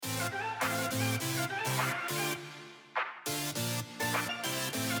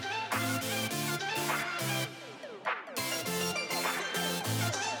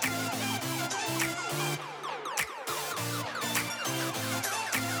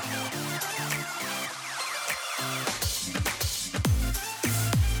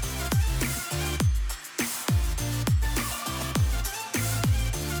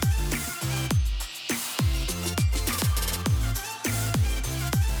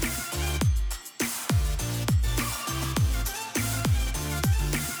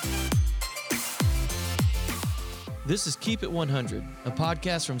This is Keep It 100, a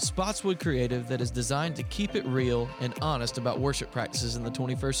podcast from Spotswood Creative that is designed to keep it real and honest about worship practices in the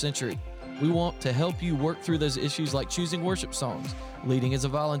 21st century. We want to help you work through those issues like choosing worship songs, leading as a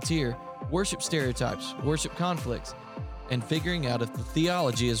volunteer, worship stereotypes, worship conflicts, and figuring out if the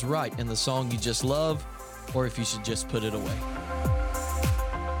theology is right in the song you just love or if you should just put it away.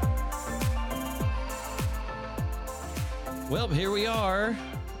 Well, here we are.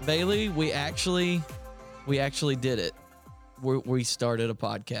 Bailey, we actually did it. We started a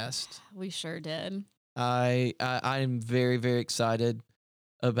podcast. We sure did. I'm very, very excited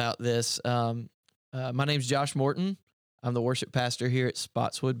about this. My name's Josh Morton. I'm the worship pastor here at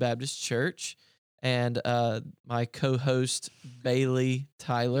Spotswood Baptist Church, and my co-host Bailey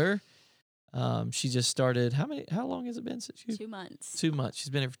Tyler. She just started. How long has it been since you? 2 months. 2 months. She's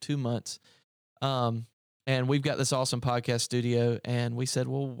been here for 2 months. And we've got this awesome podcast studio, and we said,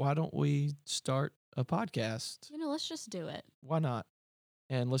 well, why don't we start a podcast? Let's just do it. Why not?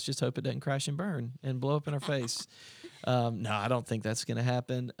 And let's just hope it doesn't crash and burn and blow up in our face. No, I don't think that's going to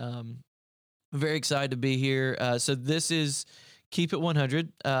happen. I'm very excited to be here. So this is Keep It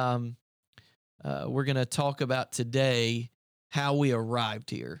 100. We're going to talk about today how we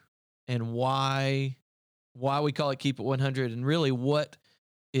arrived here and why we call it Keep It 100, and really what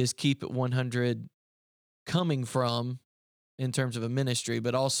is Keep It 100 coming from in terms of a ministry,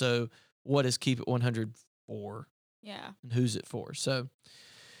 but also what is Keep It 100 for? Yeah. And who's it for? So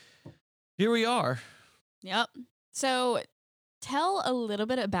here we are. Yep. So tell a little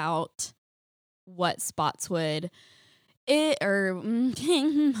bit about what Spotswood is, or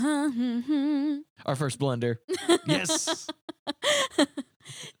Our first blunder. Yes.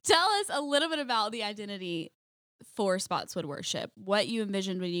 Tell us a little bit about the identity for Spotswood worship, what you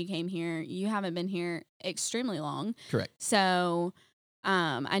envisioned when you came here. You haven't been here extremely long. Correct. So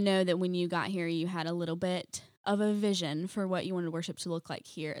I know that when you got here, you had a little bit of a vision for what you wanted worship to look like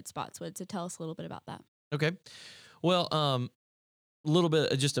here at Spotswood. So tell us a little bit about that. Okay. Well, a little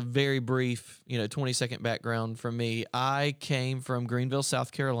bit, just a very brief, 20-second background from me. I came from Greenville,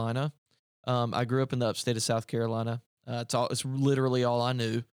 South Carolina. I grew up in the upstate of South Carolina. It's literally all I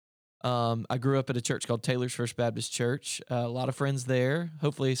knew. I grew up at a church called Taylor's First Baptist Church. A lot of friends there.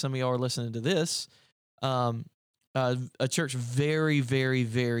 Hopefully some of y'all are listening to this. A church very, very,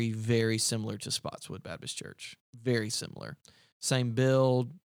 very, very similar to Spotswood Baptist Church. Very similar. Same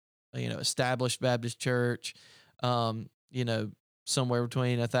build, established Baptist church, somewhere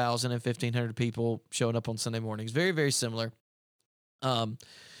between 1,000 and 1,500 people showing up on Sunday mornings. Very, very similar. I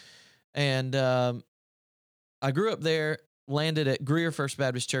grew up there, landed at Greer First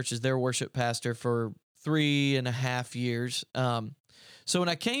Baptist Church as their worship pastor for 3.5 years. So when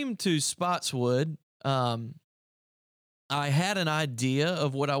I came to Spotswood, I had an idea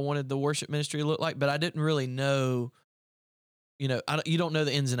of what I wanted the worship ministry to look like, but I didn't really know, you don't know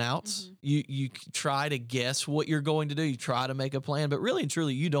the ins and outs. Mm-hmm. You try to guess what you're going to do. You try to make a plan, but really and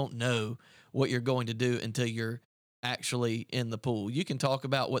truly, you don't know what you're going to do until you're actually in the pool. You can talk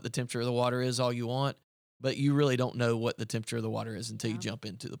about what the temperature of the water is all you want, but you really don't know what the temperature of the water is until you jump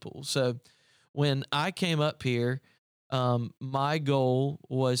into the pool. So when I came up here, my goal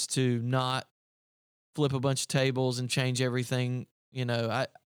was to not flip a bunch of tables and change everything.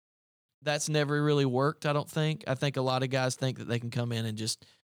 That's never really worked, I don't think. I think a lot of guys think that they can come in and just,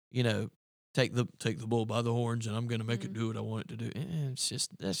 take the bull by the horns and I'm going to make it do what I want it to do.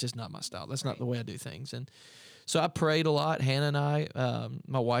 That's just not my style. That's not the way I do things. And so I prayed a lot. Hannah and I,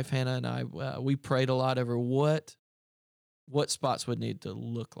 my wife Hannah and I, we prayed a lot over what Spotswood needed to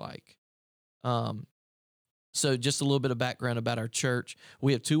look like. So just a little bit of background about our church.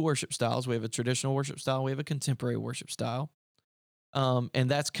 We have 2 worship styles. We have a traditional worship style. We have a contemporary worship style. And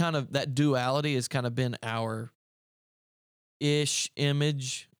that's that duality has kind of been our ish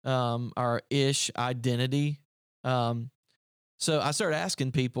image, our ish identity. So I started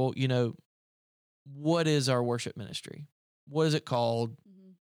asking people, what is our worship ministry? What is it called?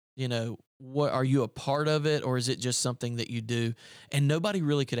 Mm-hmm. What are you a part of it, or is it just something that you do? And nobody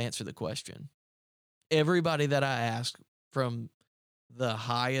really could answer the question. Everybody that I asked, from the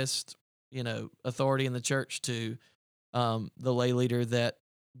highest, authority in the church to the lay leader that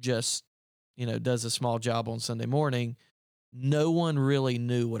just, does a small job on Sunday morning, no one really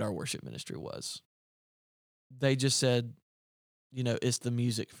knew what our worship ministry was. They just said, it's the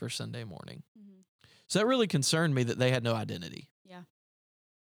music for Sunday morning. Mm-hmm. So that really concerned me that they had no identity. Yeah.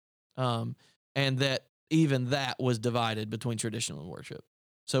 And that even that was divided between traditional and worship.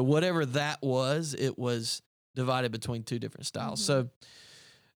 So whatever that was, it was divided between 2 different styles. Mm-hmm. So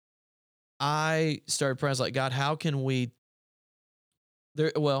I started praying, I was like, God, how can we,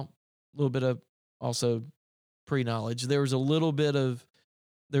 a little bit of also pre-knowledge. There's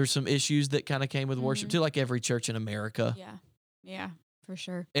some issues that kind of came with worship too, like every church in America. Yeah, for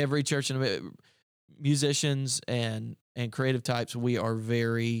sure. Every church in America, musicians and creative types, we are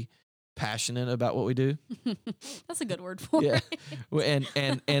very passionate about what we do. That's a good word for it.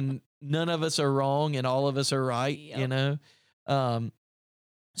 and none of us are wrong and all of us are right. Yep.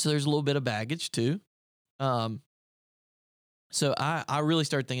 So there's a little bit of baggage too. So I really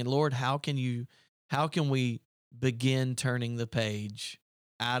started thinking, Lord, how can we begin turning the page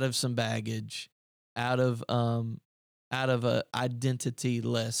out of some baggage, out of a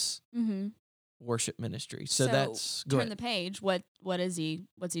identity-less worship ministry. So that's turn the page. What's he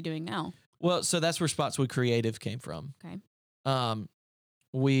doing now? Well, so that's where Spotswood Creative came from. Okay.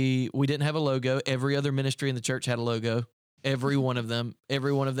 We didn't have a logo. Every other ministry in the church had a logo. Every one of them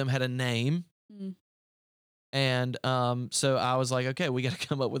had a name. And so I was like, okay, we got to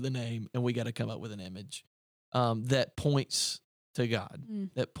come up with a name and we got to come up with an image that points to God,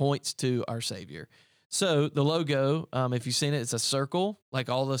 that points to our Savior. So the logo, if you've seen it, it's a circle, like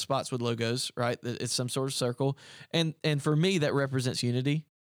all the Spotswood logos, right? It's some sort of circle. And for me, that represents unity,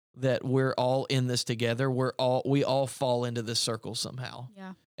 that we're all in this together. We all fall into this circle somehow.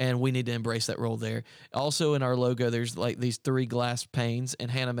 Yeah. And we need to embrace that role there. Also in our logo, there's like these 3 glass panes,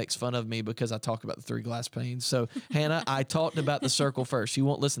 and Hannah makes fun of me because I talk about the 3 glass panes. So Hannah, I talked about the circle first. She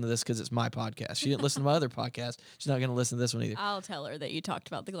won't listen to this because it's my podcast. She didn't listen to my other podcast. She's not going to listen to this one either. I'll tell her that you talked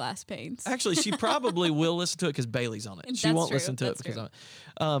about the glass panes. Actually, she probably will listen to it because Bailey's on it. She won't listen to it because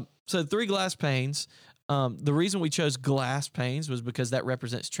I'm. So 3 glass panes. The reason we chose glass panes was because that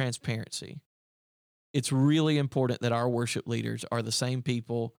represents transparency. It's really important that our worship leaders are the same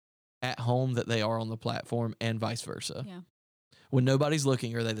people at home that they are on the platform and vice versa. Yeah. When nobody's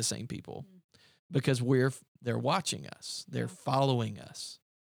looking, are they the same people? Because they're watching us. They're following us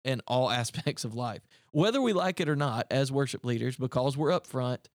in all aspects of life. Whether we like it or not as worship leaders, because we're up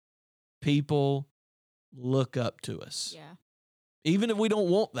front, people look up to us. Yeah. Even if we don't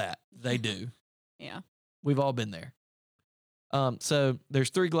want that, they do. Yeah. We've all been there. So there's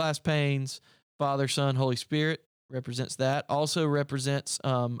 3 glass panes. Father, Son, Holy Spirit represents that. Also represents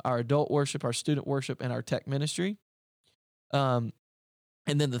our adult worship, our student worship, and our tech ministry. And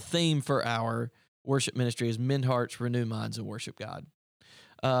then the theme for our worship ministry is Mend Hearts, Renew Minds, and Worship God.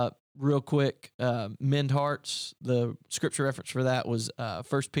 Real quick, Mend Hearts, the scripture reference for that was 1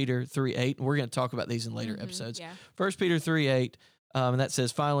 Peter 3:8. And we're going to talk about these in later episodes. Yeah. 1 Peter 3:8. And that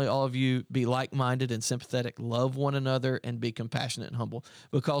says, finally, all of you be like-minded and sympathetic, love one another, and be compassionate and humble.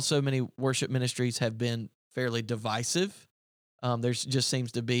 Because so many worship ministries have been fairly divisive, there just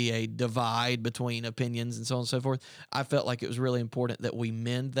seems to be a divide between opinions and so on and so forth. I felt like it was really important that we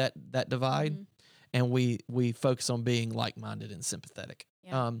mend that divide, and we focus on being like-minded and sympathetic.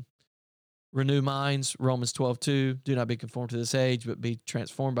 Yeah. Renew minds, Romans 12:2. Do not be conformed to this age, but be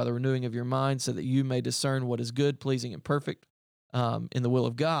transformed by the renewing of your mind, so that you may discern what is good, pleasing, and perfect. In the will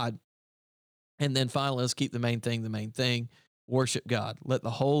of God. And then finally, let's keep the main thing, worship God. Let the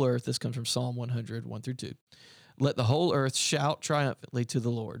whole earth, this comes from Psalm 100, 1-2. Let the whole earth shout triumphantly to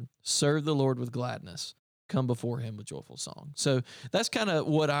the Lord. Serve the Lord with gladness. Come before him with joyful song. So that's kind of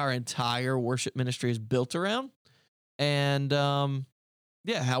what our entire worship ministry is built around. And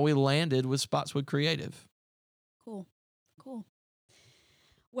how we landed with Spotswood Creative. Cool.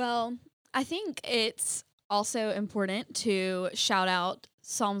 Well, I think it's also important to shout out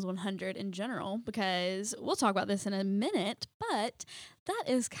Psalms 100 in general, because we'll talk about this in a minute, but that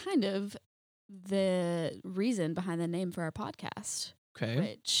is kind of the reason behind the name for our podcast. Okay.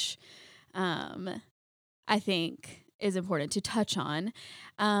 Which I think is important to touch on.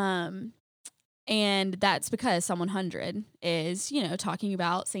 And that's because Psalm 100 is, talking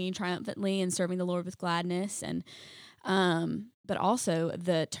about singing triumphantly and serving the Lord with gladness. And but also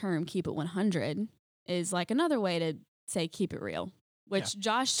the term keep it 100 is like another way to say keep it real, which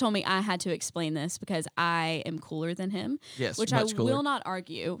Josh told me I had to explain this because I am cooler than him. Yes, which I will not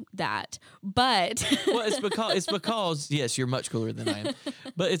argue that, but well, it's because yes, you're much cooler than I am,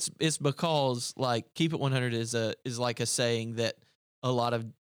 but it's because like keep it 100 is like a saying that a lot of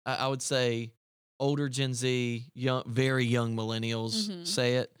I would say older Gen Z, very young millennials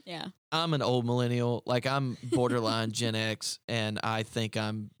say it. Yeah. I'm an old millennial, like I'm borderline Gen X, and I think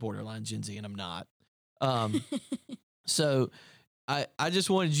I'm borderline Gen Z, and I'm not. So I just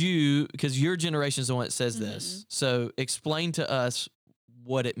wanted you, because your generation is the one that says this. So explain to us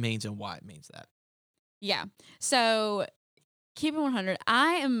what it means and why it means that. Yeah. So Keep it 100.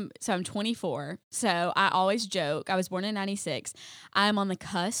 I'm 24. So I always joke. I was born in 96. I'm on the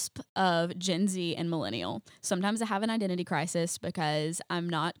cusp of Gen Z and millennial. Sometimes I have an identity crisis because I'm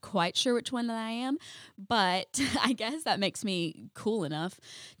not quite sure which one that I am, but I guess that makes me cool enough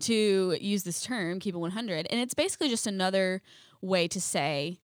to use this term, keep it 100. And it's basically just another way to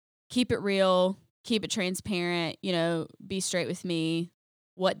say, keep it real, keep it transparent, be straight with me.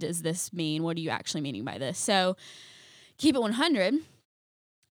 What does this mean? What are you actually meaning by this? So, Keep It 100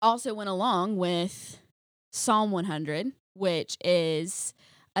 also went along with Psalm 100, which is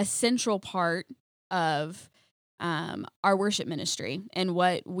a central part of our worship ministry and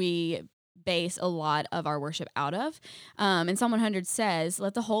what we base a lot of our worship out of. And Psalm 100 says,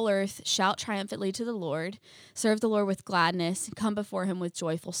 "Let the whole earth shout triumphantly to the Lord. Serve the Lord with gladness. Come before him with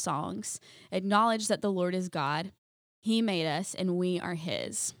joyful songs. Acknowledge that the Lord is God. He made us, and we are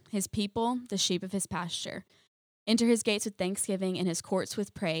his people, the sheep of his pasture. Enter his gates with thanksgiving and his courts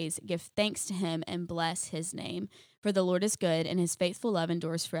with praise. Give thanks to him and bless his name. For the Lord is good, and his faithful love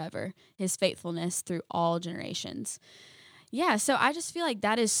endures forever, his faithfulness through all generations." Yeah, so I just feel like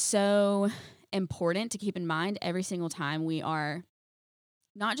that is so important to keep in mind every single time we are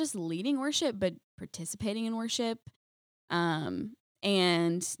not just leading worship, but participating in worship. And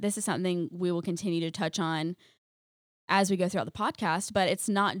this is something we will continue to touch on as we go throughout the podcast, but it's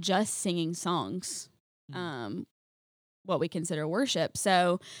not just singing songs. What we consider worship.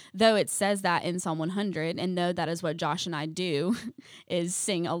 So though it says that in Psalm 100, and though that is what Josh and I do, is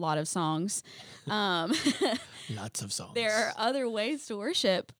sing a lot of songs. Lots of songs. There are other ways to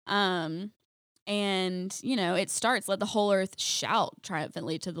worship. And, it starts, let the whole earth shout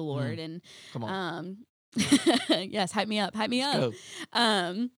triumphantly to the Lord. And come on. Yes, hype me up. Let's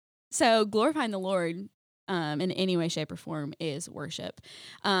go. So glorifying the Lord in any way, shape, or form is worship.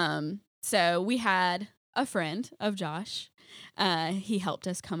 So we had a friend of Josh. He helped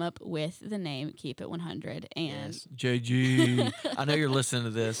us come up with the name Keep It 100. And yes, JG. I know you're listening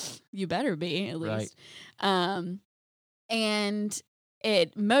to this. You better be, at least. Right. And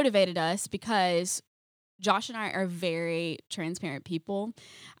it motivated us because Josh and I are very transparent people.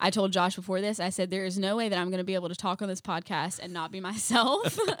 I told Josh before this, I said, there is no way that I'm going to be able to talk on this podcast and not be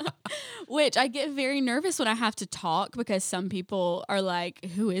myself, which I get very nervous when I have to talk because some people are like,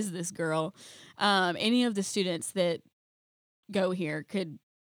 who is this girl? Any of the students that go here could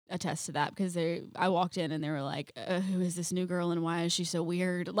attest to that because I walked in and they were like, who is this new girl and why is she so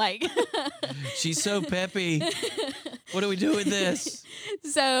weird? Like, she's so peppy. What do we do with this?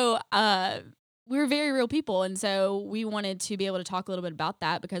 So, we're very real people. And so we wanted to be able to talk a little bit about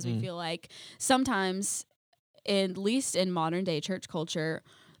that because we feel like sometimes, at least in modern day church culture,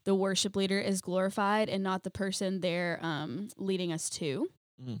 the worship leader is glorified and not the person they're leading us to.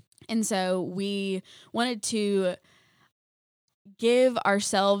 And so we wanted to give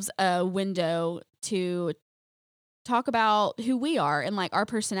ourselves a window to talk about who we are and like our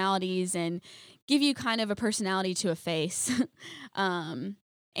personalities and give you kind of a personality to a face.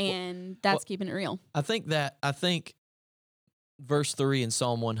 And that's keeping it real. I think verse 3 in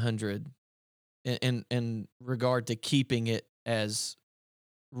Psalm 100 in regard to keeping it as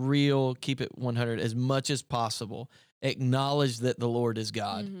real, keep it 100 as much as possible. Acknowledge that the Lord is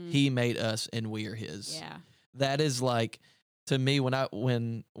God. He made us and we are his. Yeah. That is like, to me, when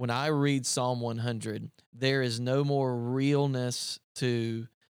I read Psalm 100, there is no more realness to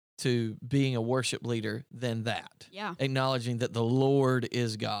being a worship leader than that. Yeah. Acknowledging that the Lord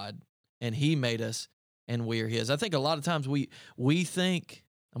is God and he made us and we are his. I think a lot of times we think,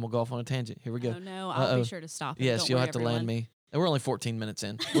 I'm going to go off on a tangent. Here we go. Oh, no. I'll be sure to stop it. Yes, you'll have to land me. And we're only 14 minutes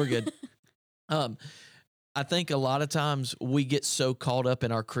in. We're good. I think a lot of times we get so caught up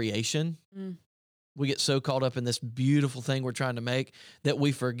in our creation. We get so caught up in this beautiful thing we're trying to make that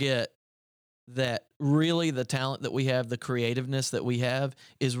we forget that really the talent that we have, the creativeness that we have,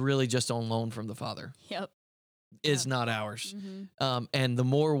 is really just on loan from the Father. Yep. It's not ours. And the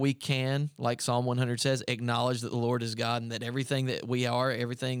more we can, like Psalm 100 says, acknowledge that the Lord is God and that everything that we are,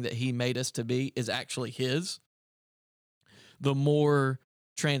 everything that he made us to be is actually his, the more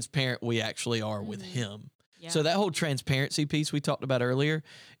transparent we actually are with him. Yeah. So that whole transparency piece we talked about earlier,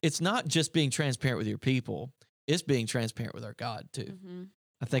 it's not just being transparent with your people, it's being transparent with our God too.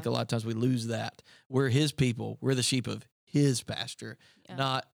 I think a lot of times we lose that. We're his people. We're the sheep of his pasture.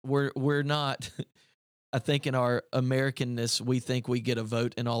 Yeah. We're not, I think in our Americanness, we think we get a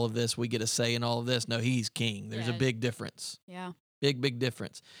vote in all of this. We get a say in all of this. No, he's king. There's a big difference. Yeah. Big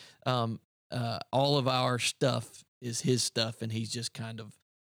difference. All of our stuff is his stuff and he's just kind of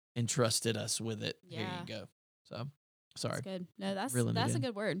entrusted us with it. Yeah. Here you go. So, sorry. That's good. No, that's a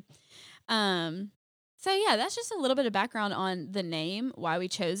good word. So yeah, that's just a little bit of background on the name, why we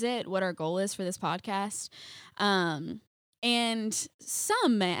chose it, what our goal is for this podcast. And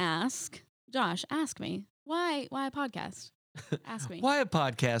some may ask, Josh, ask me, why a podcast? Ask me. Why a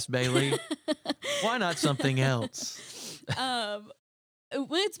podcast, Bailey? Why not something else? Well,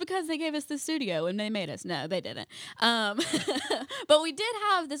 it's because they gave us the studio and they made us. No, they didn't. But we did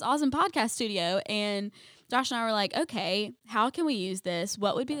have this awesome podcast studio, and Josh and I were like, okay, how can we use this?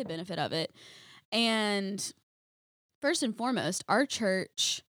 What would be the benefit of it? And first and foremost, our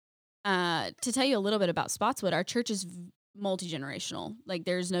church, to tell you a little bit about Spotswood, our church is multi-generational. Like,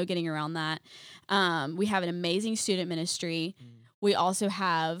 there's no getting around that. We have an amazing student ministry. We also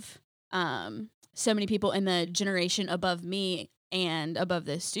have so many people in the generation above me and above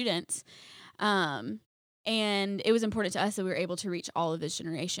the students. And it was important to us that we were able to reach all of those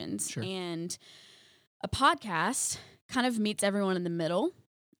generations. Sure. And a podcast kind of meets everyone in the middle.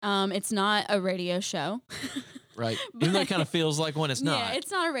 It's not a radio show. Right. Even though it kind of feels like one, it's not. Yeah,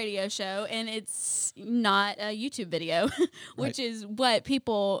 it's not a radio show, and it's not a YouTube video, which is what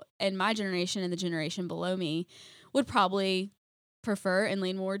people in my generation and the generation below me would probably prefer and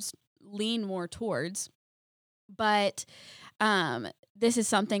lean more towards. But this is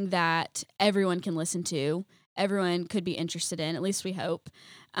something that everyone can listen to. Everyone could be interested in, at least we hope.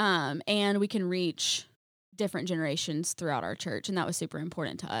 And we can reach different generations throughout our church, and that was super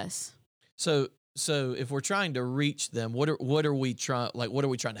important to us. So if we're trying to reach them, what are we trying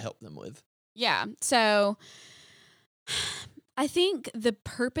to help them with? Yeah. So I think the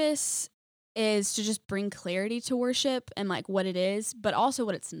purpose is to just bring clarity to worship and like what it is, but also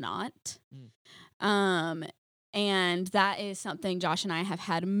what it's not. And that is something Josh and I have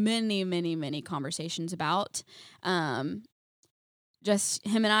had many, many, many conversations about. Just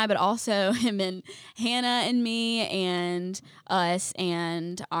him and I, but also him and Hannah and me and us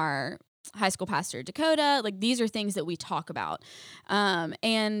and our high school pastor, Dakota. Like, these are things that we talk about.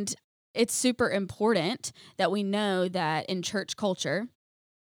 And it's super important that we know that in church culture,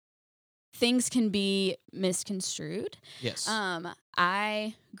 things can be misconstrued. Yes.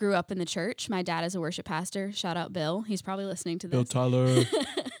 I grew up in the church. My dad is a worship pastor. Shout out Bill. He's probably listening to this. Bill Tyler.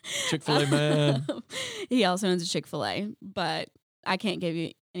 Chick-fil-A man. He also owns a Chick-fil-A, but I can't give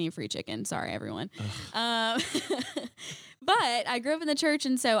you any free chicken. Sorry, everyone. But I grew up in the church,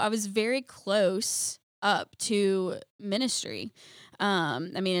 and so I was very close up to ministry. I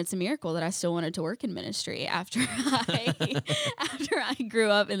mean, it's a miracle that I still wanted to work in ministry after I grew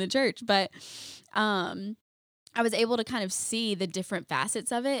up in the church. But I was able to kind of see the different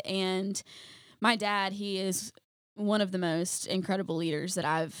facets of it. And my dad, he is one of the most incredible leaders that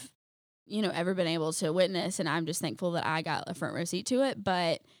I've, ever been able to witness. And I'm just thankful that I got a front row seat to it.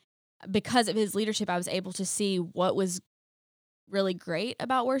 But because of his leadership, I was able to see what was really great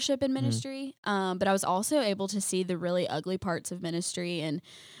about worship and ministry. But I was also able to see the really ugly parts of ministry and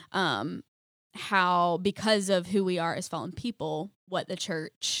how, because of who we are as fallen people, what the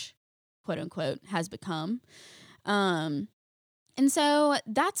church, quote unquote, has become. And so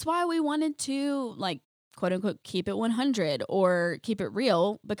that's why we wanted to, like, quote unquote, keep it 100 or keep it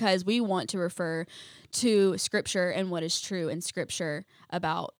real, because we want to refer to Scripture and what is true in Scripture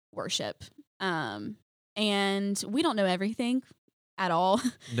about worship. And we don't know everything at all.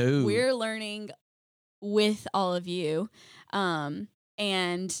 No. We're learning with all of you. And,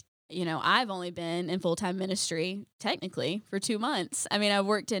 I've only been in full-time ministry technically for 2 months. I mean, I've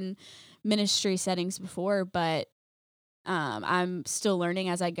worked in ministry settings before, but I'm still learning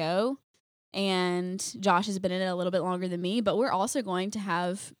as I go. And Josh has been in it a little bit longer than me, but we're also going to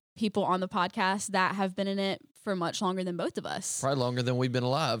have people on the podcast that have been in it for much longer than both of us. Probably longer than we've been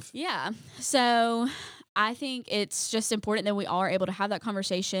alive. Yeah. So I think it's just important that we all are able to have that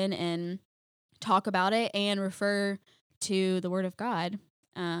conversation talk about it and refer to the Word of God,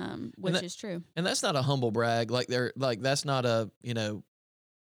 which is true. And that's not a humble brag. That's not a,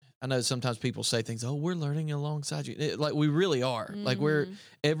 I know sometimes people say things, oh, we're learning alongside you. Like we really are. Mm-hmm. Like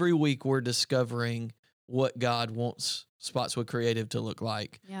every week we're discovering what God wants Spotswood Creative to look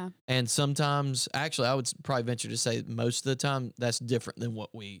like. Yeah. And sometimes, actually, I would probably venture to say most of the time that's different than what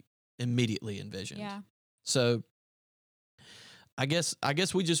we immediately envisioned. Yeah. So I guess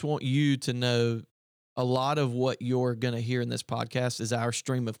we just want you to know a lot of what you're going to hear in this podcast is our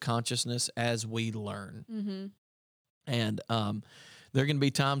stream of consciousness as we learn. Mm-hmm. And there are going to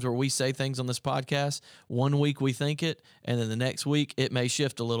be times where we say things on this podcast. One week we think it, and then the next week it may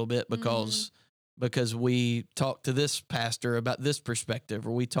shift a little bit because we talked to this pastor about this perspective,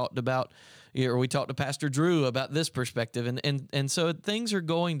 or we talked to Pastor Drew about this perspective, and so things are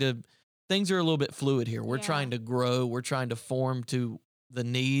a little bit fluid here. We're trying to grow. We're trying to form to the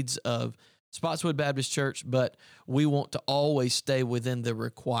needs of Spotswood Baptist Church, but we want to always stay within the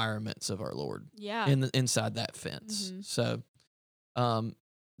requirements of our Lord Yeah. inside that fence. So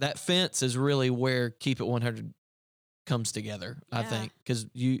that fence is really where Keep It 100 comes together, I think, because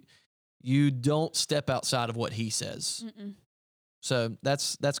you don't step outside of what he says. So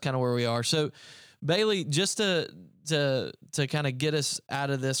that's kind of where we are. So Bailey, just to kind of get us out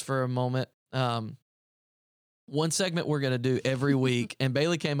of this for a moment, one segment we're going to do every week, and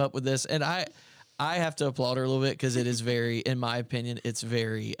Bailey came up with this, and I have to applaud her a little bit because it is very, in my opinion, it's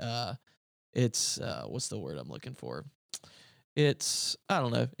very, what's the word I'm looking for? I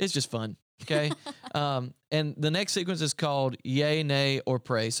don't know. It's just fun. Okay. And the next sequence is called Yay, Nay, or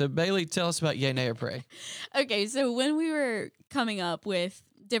Pray. So Bailey, tell us about Yay, Nay, or Pray. Okay. So when we were coming up with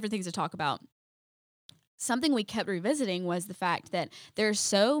different things to talk about, something we kept revisiting was the fact that there's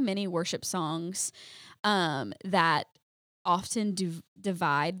so many worship songs that often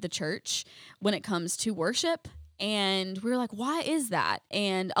divide the church when it comes to worship. And we were like, why is that?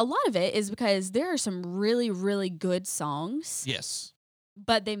 And a lot of it is because there are some really, really good songs. Yes.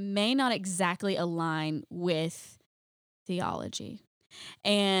 But they may not exactly align with theology.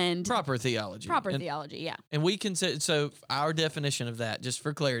 And proper theology. Theology, yeah. And we consider, so our definition of that, just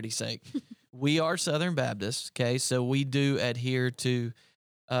for clarity's sake, we are Southern Baptists, okay? So we do adhere to,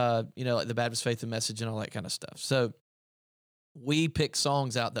 like the Baptist Faith and Message and all that kind of stuff. So we pick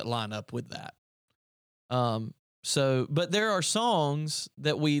songs out that line up with that. But there are songs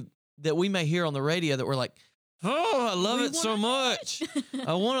that we may hear on the radio that we're like, oh, I love it so much.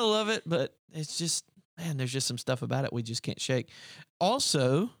 I want to love it, but it's just, man, there's just some stuff about it we just can't shake.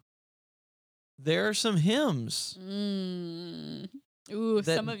 Also, there are some hymns. Ooh,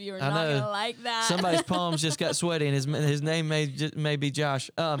 some of you are not going to like that. Somebody's palms just got sweaty, and his name may be Josh.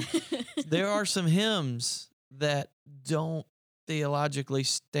 There are some hymns that don't theologically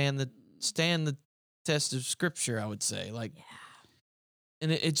stand the test of Scripture, I would say. Like, yeah.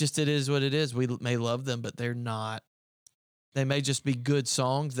 And it is what it is. We may love them, but they're not. They may just be good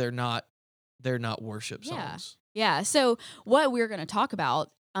songs. They're not worship songs. Yeah. So what we're going to talk about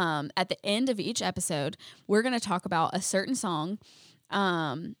at the end of each episode, we're going to talk about a certain song,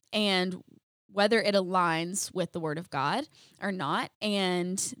 and whether it aligns with the Word of God or not.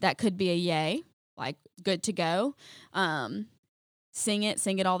 And that could be a yay, like good to go. Sing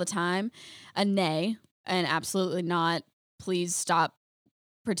it all the time. A nay, and absolutely not. Please stop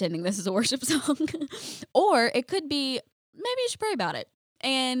pretending this is a worship song. Or it could be, maybe you should pray about it.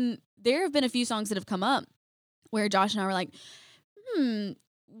 And there have been a few songs that have come up where Josh and I were like,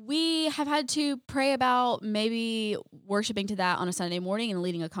 we have had to pray about maybe worshiping to that on a Sunday morning and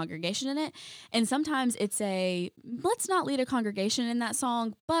leading a congregation in it. And sometimes it's let's not lead a congregation in that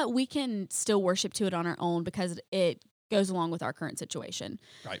song, but we can still worship to it on our own because it goes along with our current situation.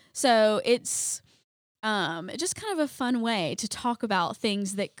 Right. So it's just kind of a fun way to talk about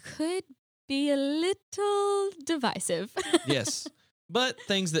things that could be a little divisive. Yes. But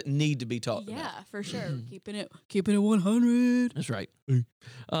things that need to be talked about. Yeah, for sure. Keeping it 100. That's right.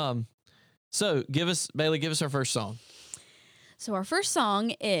 So Bailey, give us our first song. So our first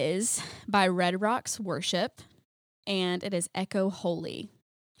song is by Red Rocks Worship, and it is Echo Holy.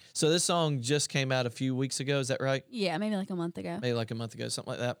 So this song just came out a few weeks ago. Is that right? Yeah, maybe like a month ago.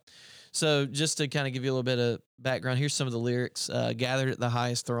 Something like that. So just to kind of give you a little bit of background, here's some of the lyrics. Gathered at the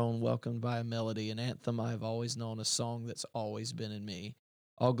highest throne, welcomed by a melody, an anthem I have always known, a song that's always been in me.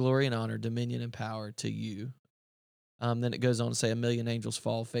 All glory and honor, dominion and power to you. Then it goes on to say, a million angels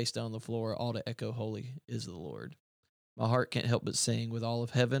fall face down on the floor, all to echo holy is the Lord. My heart can't help but sing with all of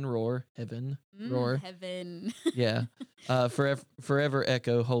heaven roar. Heaven. Yeah. Forever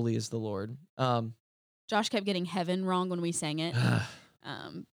echo, holy is the Lord. Josh kept getting heaven wrong when we sang it.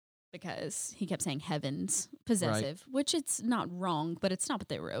 Because he kept saying heavens, possessive, right. Which it's not wrong, but it's not what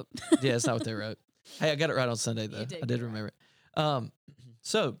they wrote. Yeah, it's not what they wrote. Hey, I got it right on Sunday, though. I did remember it.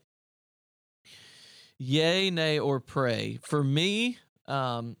 So, yay, nay, or pray. For me,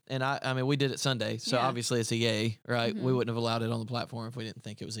 and I mean, we did it Sunday, so obviously it's a yay, right? Mm-hmm. We wouldn't have allowed it on the platform if we didn't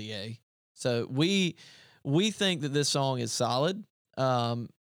think it was a yay. So we think that this song is solid.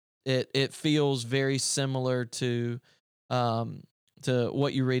 It feels very similar to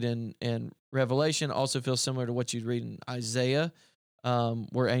what you read in Revelation. Also feels similar to what you'd read in Isaiah,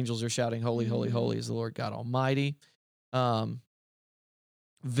 where angels are shouting, holy, holy, holy is the Lord God Almighty.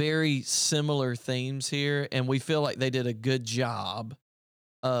 Very similar themes here, and we feel like they did a good job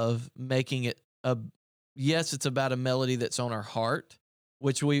of making it yes, it's about a melody that's on our heart,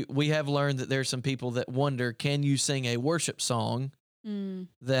 which we have learned that there's some people that wonder, can you sing a worship song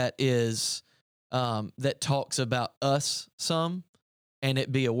that is that talks about us some and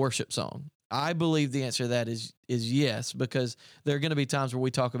it be a worship song? I believe the answer to that is yes, because there are going to be times where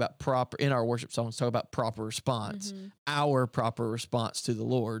we talk about in our worship songs, talk about proper response, our proper response to the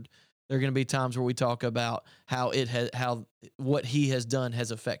Lord. There are going to be times where we talk about how what he has done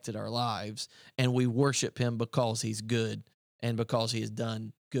has affected our lives, and we worship him because he's good and because he has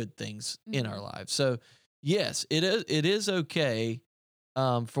done good things in our lives. So yes, it is okay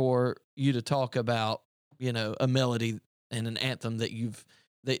for you to talk about, a melody and an anthem that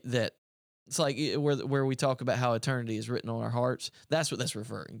that it's like where we talk about how eternity is written on our hearts. That's what that's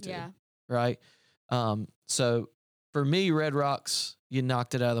referring to. Yeah. Right. So for me, Red Rocks, you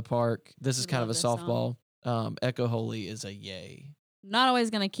knocked it out of the park. This is kind of a softball. Echo Holy is a yay. Not always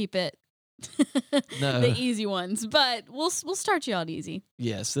going to keep it the easy ones, but we'll start you out easy.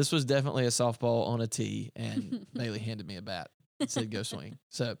 Yes, this was definitely a softball on a tee, and Bailey handed me a bat and said, "Go swing."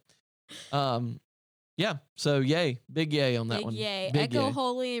 So, yeah. So yay, big yay on that one. Yay. Big Echo yay.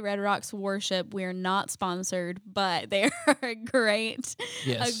 Holy, Red Rocks Worship. We're not sponsored, but they are a great,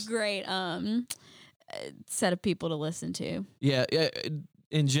 set of people to listen to. Yeah.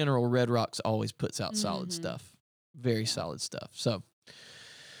 In general, Red Rocks always puts out solid stuff, very solid stuff. So,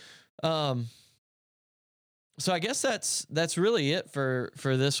 so I guess that's really it for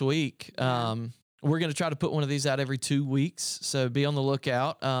this week. Yeah. We're going to try to put one of these out every 2 weeks, so be on the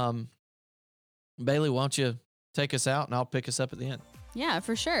lookout. Bailey, why don't you take us out, and I'll pick us up at the end. Yeah,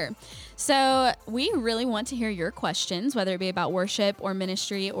 for sure. So we really want to hear your questions, whether it be about worship or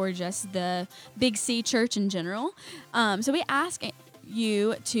ministry or just the Big C Church in general. So we ask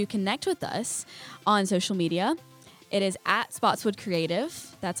you to connect with us on social media. It is at Spotswood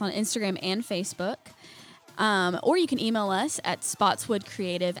Creative. That's on Instagram and Facebook. Or you can email us at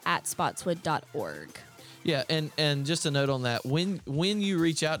spotswoodcreative@spotswood.org. Yeah, and just a note on that, when you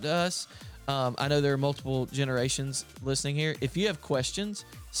reach out to us, I know there are multiple generations listening here. If you have questions,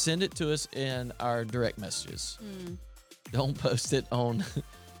 send it to us in our direct messages. Don't post it on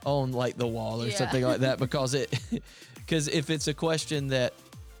like the wall or something like that, because if it's a question that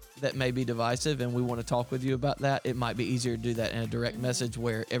may be divisive and we want to talk with you about that, it might be easier to do that in a direct message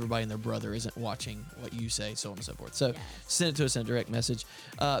where everybody and their brother isn't watching what you say, so on and so forth. So send it to us in a direct message.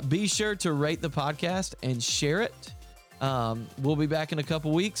 Be sure to rate the podcast and share it. We'll be back in a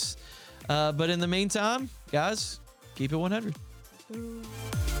couple weeks. But in the meantime, guys, keep it 100.